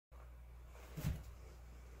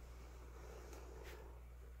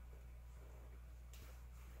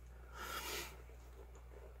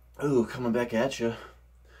Ooh, coming back at you.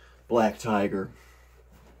 Black Tiger.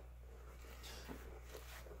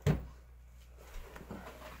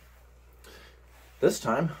 This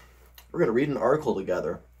time, we're going to read an article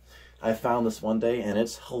together. I found this one day, and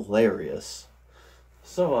it's hilarious.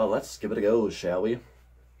 So, let's give it a go, shall we?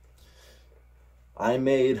 I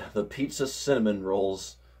made the pizza cinnamon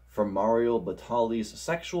rolls from Mario Batali's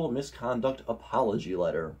sexual misconduct apology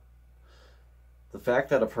letter. The fact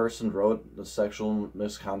that a person wrote the sexual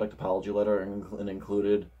misconduct apology letter and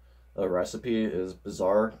included a recipe is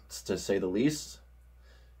bizarre, to say the least.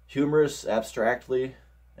 Humorous abstractly,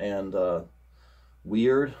 and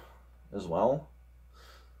weird as well.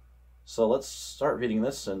 So let's start reading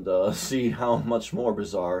this and see how much more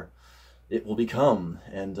bizarre it will become.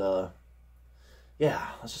 And yeah,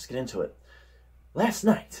 let's just get into it. Last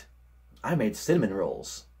night, I made cinnamon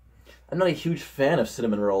rolls. I'm not a huge fan of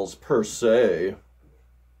cinnamon rolls per se.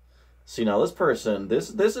 See, now this person, this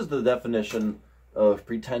is the definition of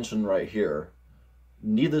pretension right here.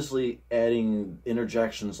 Needlessly adding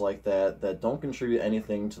interjections like that don't contribute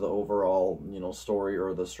anything to the overall, story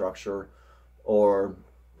or the structure, or,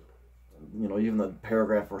 even the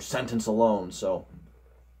paragraph or sentence alone. So,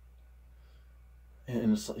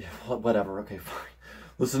 and it's like, whatever. Okay, fine.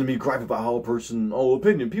 Listen to me gripe about how a person,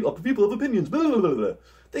 people have opinions. Blah, blah, blah, blah.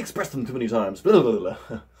 They express them too many times. Blah, blah, blah,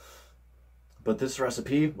 blah. But this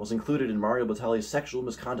recipe was included in Mario Batali's sexual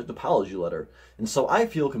misconduct apology letter, and so I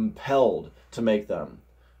feel compelled to make them.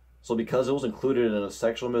 So because it was included in a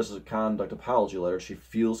sexual misconduct apology letter, she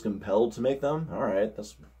feels compelled to make them? Alright,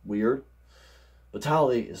 that's weird.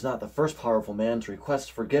 Batali is not the first powerful man to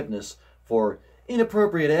request forgiveness for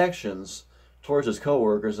inappropriate actions towards his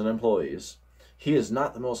co-workers and employees. He is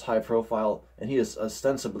not the most high profile, and he is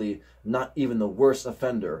ostensibly not even the worst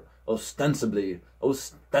offender. Ostensibly.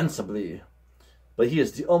 But he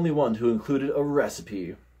is the only one who included a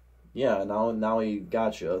recipe. Yeah, now he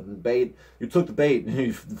got you. Bait. You took the bait,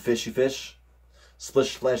 you fishy fish.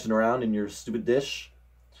 Splashing around in your stupid dish.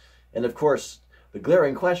 And of course, the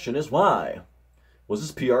glaring question is why? Was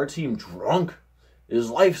this PR team drunk? Is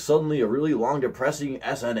life suddenly a really long, depressing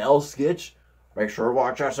SNL sketch? Make sure to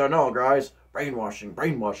watch SNL, guys. Brainwashing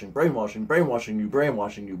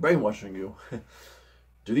you.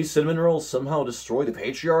 Do these cinnamon rolls somehow destroy the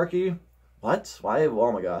patriarchy? What? Why?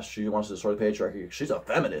 Oh my gosh, she wants to destroy the patriarchy. She's a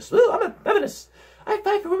feminist. Ooh, I'm a feminist. I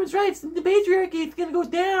fight for women's rights, and the patriarchy is gonna go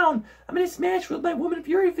down. I'm gonna smash with my woman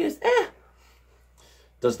fury fist.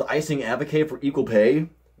 Does the icing advocate for equal pay?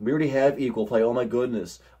 We already have equal pay. Oh my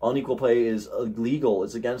goodness. Unequal pay is illegal.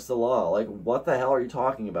 It's against the law. Like, what the hell are you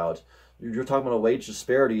talking about? You're talking about a wage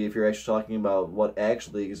disparity if you're actually talking about what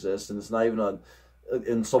actually exists, and it's not even a...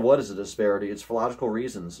 And so what is a disparity? It's for logical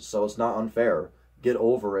reasons, so it's not unfair. Get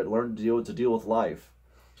over it. Learn to deal with life.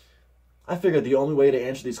 I figured the only way to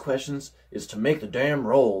answer these questions is to make the damn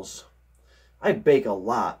rolls. I bake a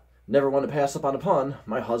lot. Never want to pass up on a pun.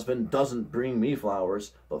 My husband doesn't bring me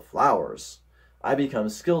flowers, but flowers. I become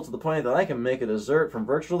skilled to the point that I can make a dessert from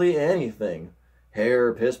virtually anything.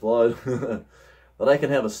 Hair, piss, blood. That I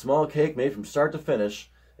can have a small cake made from start to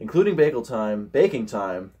finish, including baking time,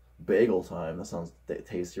 that sounds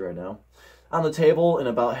tasty right now, on the table in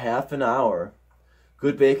about half an hour.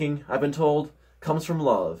 Good baking, I've been told, comes from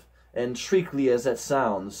love, and treacly as that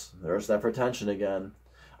sounds, there's that pretension again.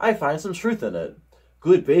 I find some truth in it.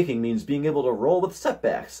 Good baking means being able to roll with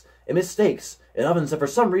setbacks and mistakes in ovens that for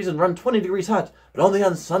some reason run 20 degrees hot, but only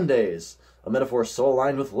on Sundays. A metaphor so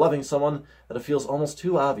aligned with loving someone that it feels almost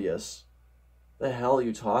too obvious. The hell are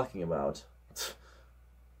you talking about?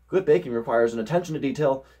 Good baking requires an attention to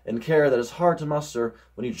detail and care that is hard to muster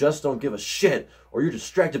when you just don't give a shit or you're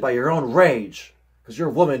distracted by your own rage. Because you're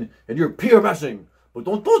a woman and you're PMSing. But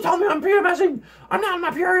don't tell me I'm PMSing! I'm not on my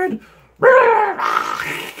period!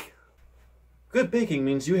 Good baking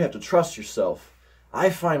means you have to trust yourself. I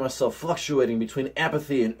find myself fluctuating between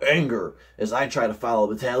apathy and anger as I try to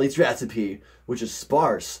follow Batali's recipe, which is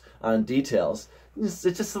sparse on details. It's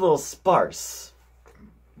just a little sparse.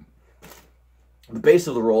 The base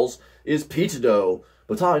of the rolls is pizza dough,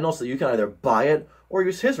 but Batali knows that you can either buy it or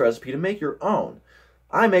use his recipe to make your own.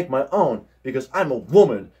 I make my own because I'm a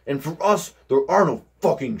woman, and for us, there are no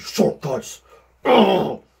fucking shortcuts.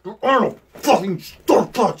 Ugh, there are no fucking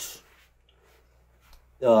shortcuts.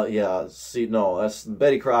 Yeah, see, no, that's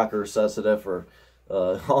Betty Crocker says to differ.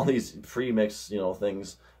 All these pre-mix,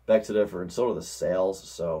 things back to differ, and so do the sales,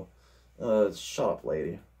 so, shut up,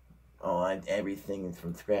 lady. Oh, I'm everything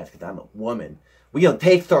from scratch because I'm a woman. We don't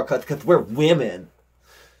take shortcuts because we're women.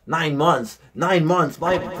 9 months, my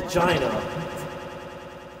vagina.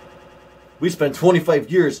 We spent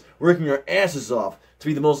 25 years working our asses off to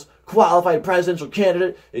be the most qualified presidential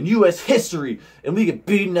candidate in U.S. history, and we get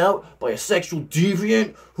beaten out by a sexual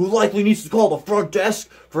deviant who likely needs to call the front desk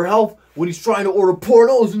for help when he's trying to order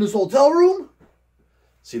pornos in his hotel room?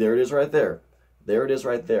 See, there it is right there. There it is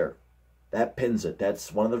right there. That pins it.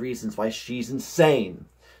 That's one of the reasons why she's insane.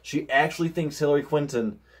 She actually thinks Hillary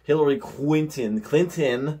Clinton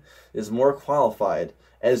is more qualified,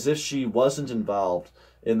 as if she wasn't involved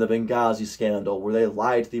in the Benghazi scandal, where they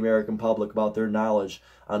lied to the American public about their knowledge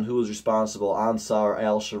on who was responsible, Ansar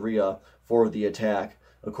al-Sharia, for the attack,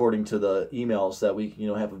 according to the emails that we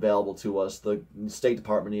have available to us, the State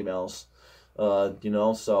Department emails.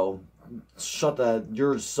 So shut that.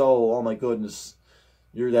 You're so, oh my goodness,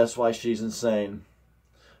 that's why she's insane.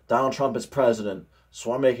 Donald Trump is president,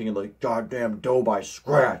 so I'm making the goddamn dough by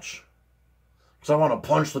scratch. Because I want to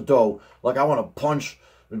punch the dough like I want to punch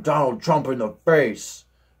Donald Trump in the face.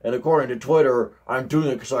 And according to Twitter, I'm doing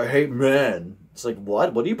it because I hate men. It's like,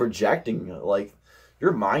 what? What are you projecting? Like,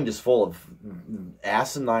 your mind is full of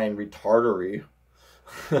asinine retardery.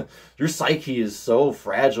 Your psyche is so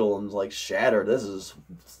fragile and, like, shattered. This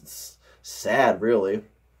is sad, really.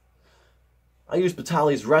 I use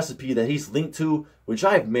Batali's recipe that he's linked to, which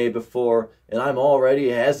I've made before, and I'm already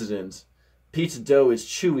hesitant. Pizza dough is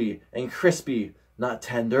chewy and crispy, not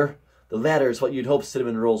tender. The latter is what you'd hope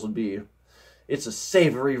cinnamon rolls would be. It's a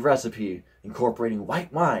savory recipe, incorporating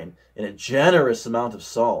white wine and a generous amount of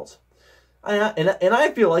salt. And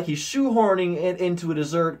I feel like he's shoehorning it into a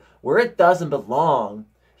dessert where it doesn't belong.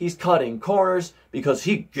 He's cutting corners because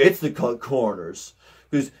he gets to cut corners.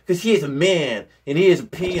 Because he is a man, and he is a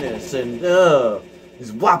penis, and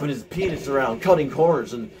he's whopping his penis around, cutting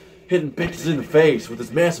corners, and hitting bitches in the face with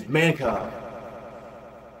his massive man cock.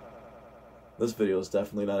 This video is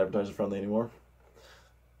definitely not advertiser friendly anymore.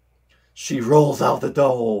 She rolls out the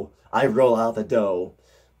dough. I roll out the dough.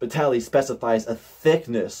 Batali specifies a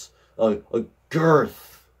thickness, a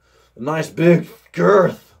girth, a nice big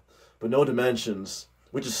girth, but no dimensions,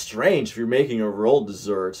 which is strange if you're making a rolled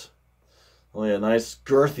dessert. Only a nice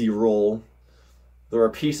girthy roll. There are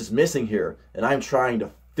pieces missing here, and I'm trying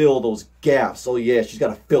to fill those gaps. Oh yeah, she's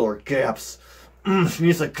got to fill her gaps. She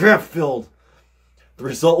needs a gap filled. The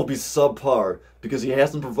result will be subpar, because he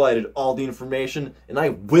hasn't provided all the information, and I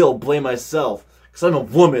will blame myself, because I'm a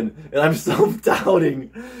woman, and I'm self-doubting,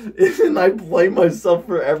 and I blame myself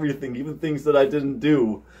for everything, even things that I didn't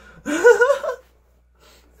do.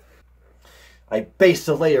 I baste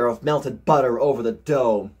a layer of melted butter over the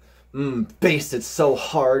dough. Baste it so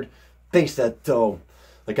hard. Baste that dough.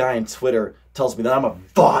 The guy on Twitter tells me that I'm a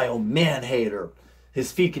vile man-hater.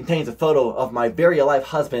 His feed contains a photo of my very alive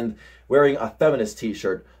husband wearing a feminist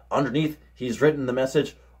t-shirt. Underneath, he's written the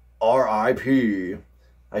message, R.I.P.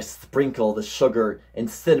 I sprinkle the sugar and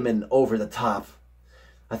cinnamon over the top.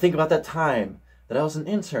 I think about that time that I was an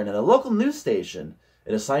intern at a local news station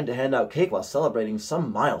and assigned to hand out cake while celebrating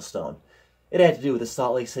some milestone. It had to do with the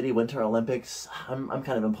Salt Lake City Winter Olympics. I'm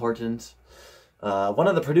kind of important. One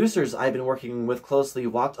of the producers I've been working with closely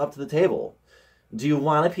walked up to the table. "Do you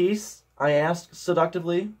want a piece?" I asked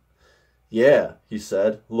seductively. "Yeah," he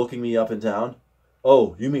said, looking me up and down.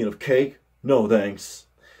 "Oh, you mean of cake? No, thanks."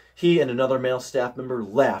 He and another male staff member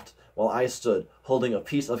laughed while I stood, holding a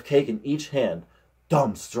piece of cake in each hand,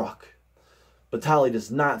 dumbstruck. Batali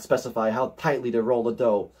does not specify how tightly to roll the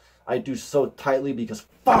dough. I do so tightly because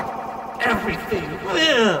fuck everything.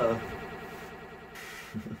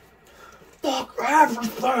 Fuck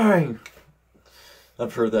everything.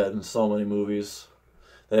 I've heard that in so many movies.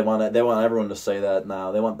 They want everyone to say that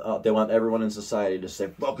now. They want everyone in society to say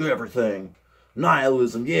fuck everything.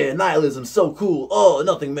 Nihilism, yeah, nihilism's so cool. Oh,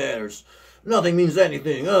 nothing matters. Nothing means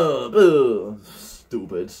anything.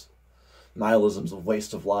 Stupid. Nihilism's a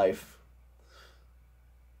waste of life.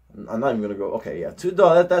 I'm not even gonna go. Okay, yeah.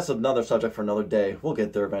 That's another subject for another day. We'll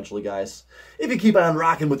get there eventually, guys. If you keep on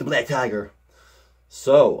rocking with the Black Tiger.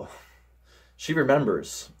 So, she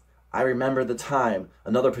remembers. I remember the time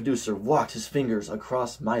another producer walked his fingers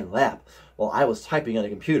across my lap while I was typing on a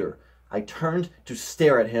computer. I turned to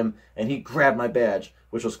stare at him, and he grabbed my badge,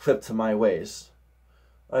 which was clipped to my waist.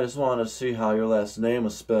 "I just wanted to see how your last name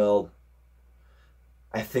was spelled."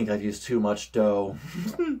 I think I've used too much dough.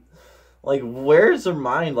 Like, where's her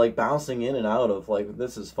mind, like, bouncing in and out of, like,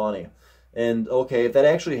 this is funny. And, okay, if that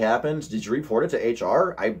actually happened, did you report it to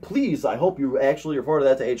HR? I hope you actually reported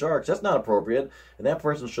that to HR, because that's not appropriate, and that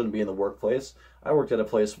person shouldn't be in the workplace. I worked at a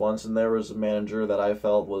place once, and there was a manager that I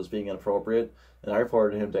felt was being inappropriate, and I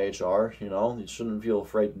reported him to HR. You shouldn't feel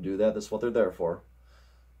afraid to do that. That's what they're there for.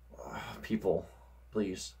 People,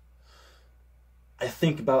 please. I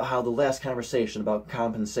think about how the last conversation about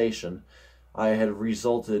compensation I had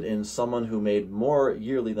resulted in someone who made more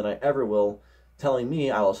yearly than I ever will, telling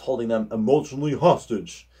me I was holding them emotionally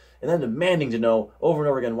hostage, and then demanding to know over and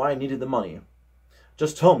over again why I needed the money.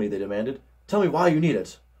 Just tell me, they demanded. Tell me why you need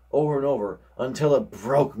it. Over and over, until it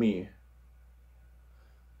broke me.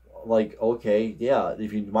 Like, okay, yeah,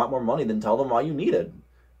 if you want more money, then tell them why you need it.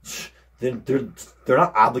 Then they're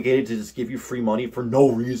not obligated to just give you free money for no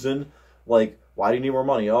reason. Like, why do you need more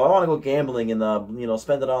money? Oh, I want to go gambling and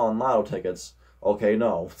spend it all on lotto tickets. Okay,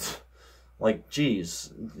 no. Like,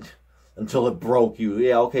 geez. Until it broke you.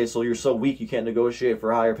 Yeah, okay, so you're so weak you can't negotiate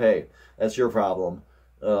for higher pay. That's your problem.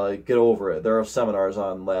 Get over it. There are seminars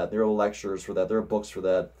on that. There are lectures for that. There are books for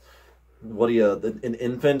that. What are you, an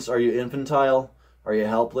infant? Are you infantile? Are you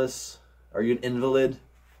helpless? Are you an invalid?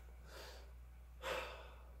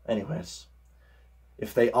 Anyways,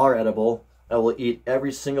 if they are edible, I will eat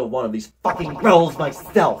every single one of these fucking rolls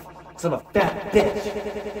myself. Because I'm a fat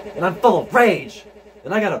bitch. And I'm full of rage.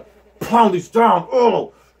 And I gotta pound these down.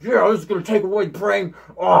 Oh, yeah, this is gonna take away the brain.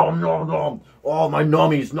 Oh, no. Oh, my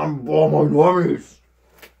nummies. Oh, my nummies.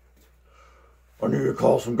 I need to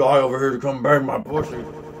call some guy over here to come bang my pussy.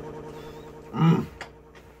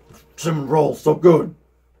 Cinnamon rolls, so good.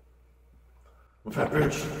 I'm a fat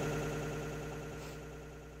bitch.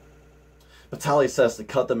 Vitaly says to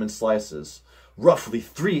cut them in slices, roughly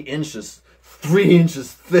 3 inches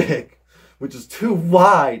thick, which is too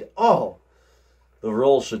wide. Oh, the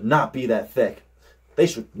rolls should not be that thick. They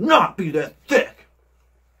should not be that thick.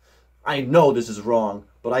 I know this is wrong,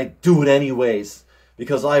 but I do it anyways,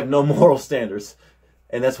 because I have no moral standards,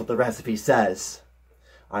 and that's what the recipe says.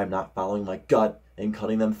 I am not following my gut and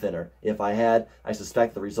cutting them thinner. If I had, I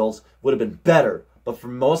suspect the results would have been better. But for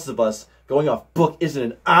most of us, going off book isn't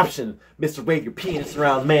an option. Mr. Wave your penis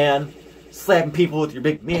around, man. Slapping people with your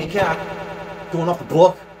big man cock. Going off the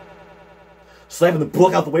book. Slapping the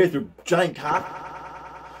book out the way with your giant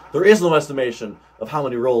cock. There is no estimation of how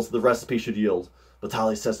many rolls the recipe should yield.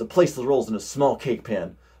 Vitaly says to place the rolls in a small cake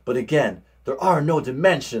pan. But again, there are no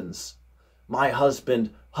dimensions. My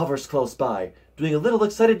husband hovers close by, doing a little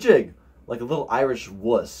excited jig, like a little Irish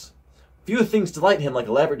wuss. Few things delight him like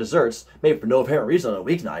elaborate desserts made for no apparent reason on a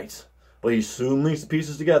weeknight. But he soon links the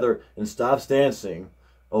pieces together and stops dancing.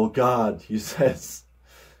 Oh God, he says.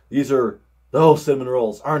 These are those cinnamon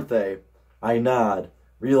rolls, aren't they? I nod,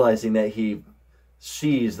 realizing that he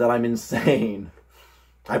sees that I'm insane.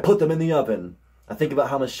 I put them in the oven. I think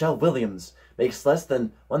about how Michelle Williams makes less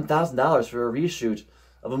than $1,000 for a reshoot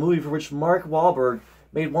of a movie for which Mark Wahlberg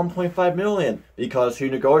made $1.5 million because he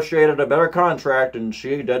negotiated a better contract and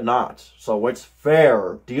she did not. So it's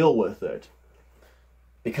fair. Deal with it.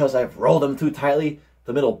 Because I've rolled them too tightly,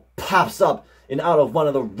 the middle pops up and out of one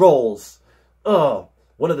of the rolls. Ugh.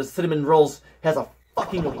 One of the cinnamon rolls has a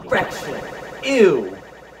fucking erection. Ew.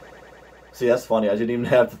 See, that's funny. I didn't even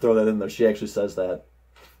have to throw that in there. She actually says that.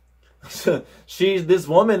 This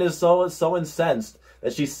woman is so incensed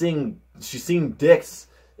that she's seeing dicks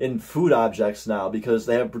in food objects now because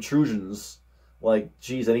they have protrusions. Like,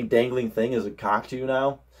 geez, any dangling thing is a cock to you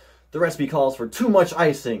now? The recipe calls for too much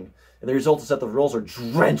icing, and the result is that the rolls are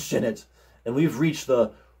drenched in it. And we've reached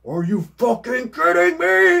the "are you fucking kidding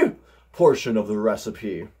me?" portion of the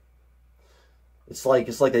recipe. It's like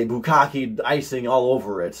they bukkake icing all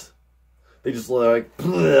over it. They just like,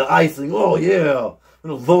 icing, oh yeah, I'm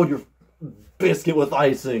gonna load your biscuit with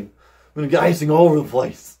icing. I'm gonna get icing all over the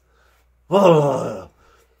place. Ugh.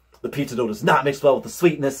 The pizza dough does not mix well with the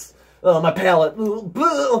sweetness. My palate,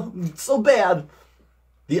 it's so bad.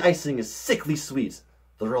 The icing is sickly sweet.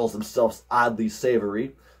 The rolls themselves oddly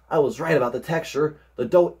savory. I was right about the texture. The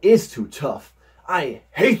dough is too tough. I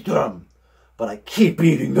hate them, but I keep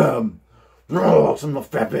eating them. Oh, I'm a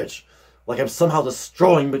fat bitch. Like I'm somehow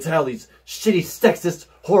destroying Vitaly's shitty sexist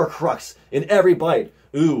horcrux in every bite.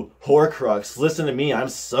 Ooh, horcrux. Listen to me, I'm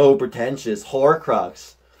so pretentious.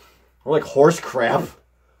 Horcrux. Or like horse crap.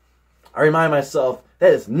 I remind myself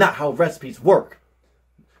that is not how recipes work.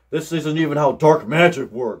 This isn't even how dark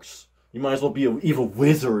magic works. You might as well be an evil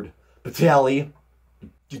wizard, Vitaly.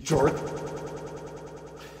 You jerk.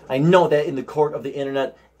 I know that in the court of the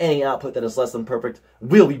internet, any output that is less than perfect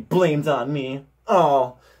will be blamed on me.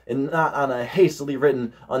 Oh, and not on a hastily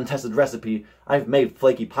written, untested recipe. I've made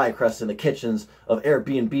flaky pie crusts in the kitchens of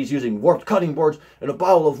Airbnbs using warped cutting boards and a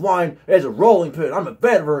bottle of wine as a rolling pin. I'm a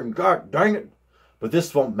veteran, god dang it. But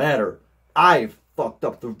this won't matter. I've fucked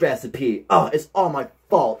up the recipe. It's all my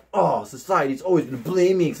fault. Society's always gonna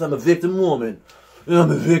blame me because I'm a victim woman.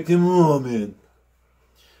 I'm a victim woman.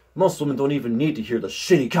 Most women don't even need to hear the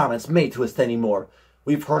shitty comments made to us anymore.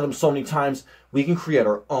 We've heard them so many times, we can create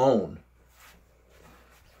our own.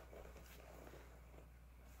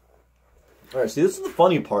 All right, see, this is the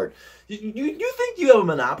funny part. You think you have a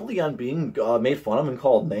monopoly on being made fun of and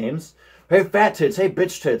called names? Hey, fat tits. Hey,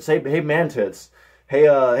 bitch tits. Hey, man tits. Hey,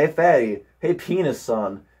 hey, fatty. Hey, penis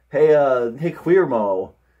son. Hey, hey, queer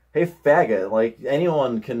mo. Hey, faggot. Like,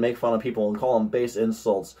 anyone can make fun of people and call them base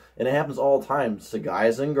insults. And it happens all the time to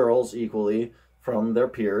guys and girls equally from their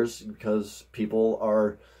peers because people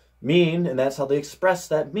are mean, and that's how they express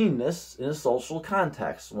that meanness in a social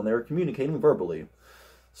context when they're communicating verbally.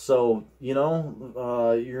 So, you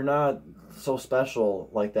know, you're not so special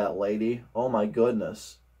like that lady. Oh my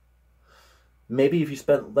goodness. Maybe if you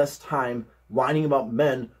spent less time whining about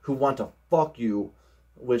men who want to fuck you,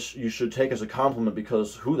 which you should take as a compliment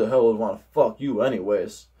because who the hell would want to fuck you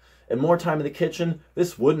anyways, and more time in the kitchen,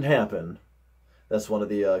 this wouldn't happen. That's one of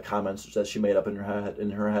the comments that she made up in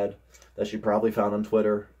her head that she probably found on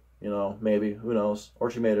Twitter. You know, maybe, who knows,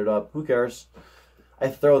 or she made it up. Who cares? I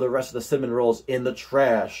throw the rest of the cinnamon rolls in the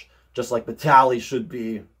trash, just like Batali should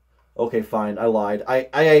be. Okay, fine, I lied. I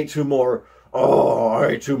ate 2 more. Oh, I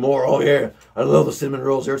ate 2 more. Oh, yeah. I love the cinnamon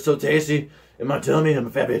rolls. They're so tasty. Am I telling me I'm a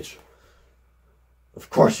fat bitch?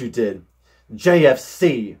 Of course you did.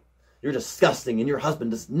 JFC. You're disgusting, and your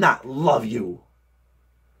husband does not love you.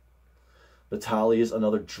 Batali is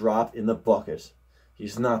another drop in the bucket.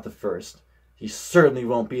 He's not the first. He certainly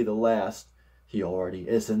won't be the last. He already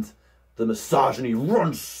isn't. The misogyny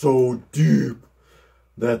runs so deep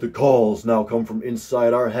that the calls now come from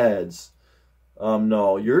inside our heads.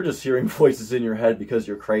 No, you're just hearing voices in your head because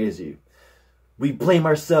you're crazy. We blame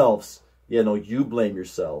ourselves. Yeah, no, you blame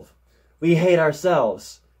yourself. We hate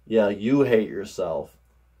ourselves. Yeah, you hate yourself.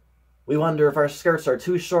 We wonder if our skirts are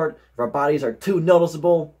too short, if our bodies are too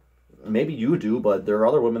noticeable. Maybe you do, but there are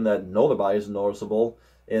other women that know their bodies are noticeable,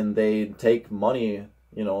 and they take money.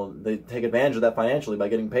 You know, they take advantage of that financially by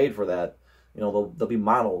getting paid for that. You know, they'll be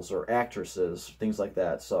models or actresses, things like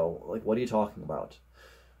that. So, like, what are you talking about?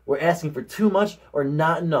 We're asking for too much or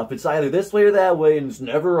not enough. It's either this way or that way, and it's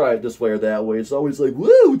never right this way or that way. It's always like,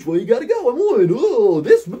 whoa, which way you gotta go? I'm one. Oh,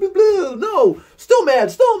 this, blah, blah, blah. No, still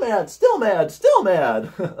mad, still mad, still mad, still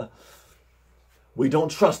mad. We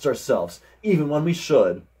don't trust ourselves, even when we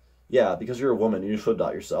should. Yeah, because you're a woman, you should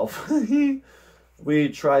doubt yourself. We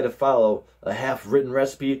try to follow a half-written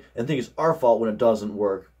recipe and think it's our fault when it doesn't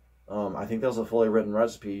work. I think that was a fully written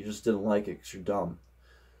recipe. You just didn't like it because you're dumb.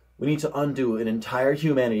 We need to undo an entire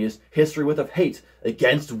humanity's history with of hate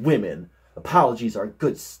against women. Apologies are a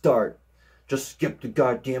good start. Just skip the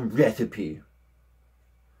goddamn recipe.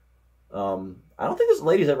 I don't think this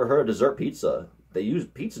lady's ever heard of dessert pizza. They use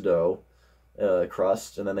pizza dough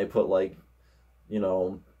crust, and then they put, like, you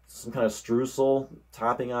know, some kind of streusel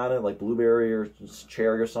topping on it, like blueberry or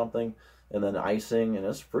cherry or something, and then icing, and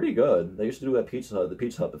it's pretty good. They used to do it at Pizza Hut, the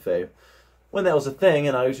Pizza Hut buffet, when that was a thing,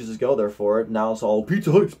 and I used to just go there for it. Now it's all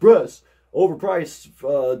Pizza Hut Express, overpriced,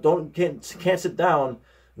 can't sit down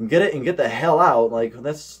and get it and get the hell out. Like,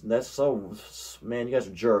 that's so, man, you guys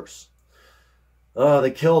are jerks.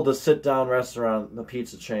 They killed the sit-down restaurant, the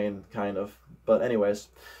pizza chain, kind of. But anyways,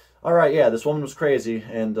 all right, yeah, this woman was crazy,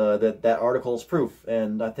 and that article is proof,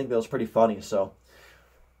 and I think that was pretty funny. So,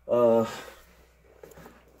 hope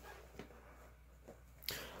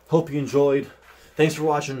you enjoyed. Thanks for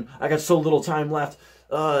watching. I got so little time left.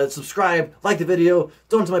 Subscribe, like the video,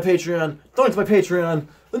 donate to my Patreon, donate to my Patreon,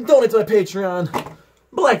 and donate to my Patreon.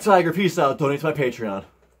 Black Tiger, peace out, donate to my Patreon.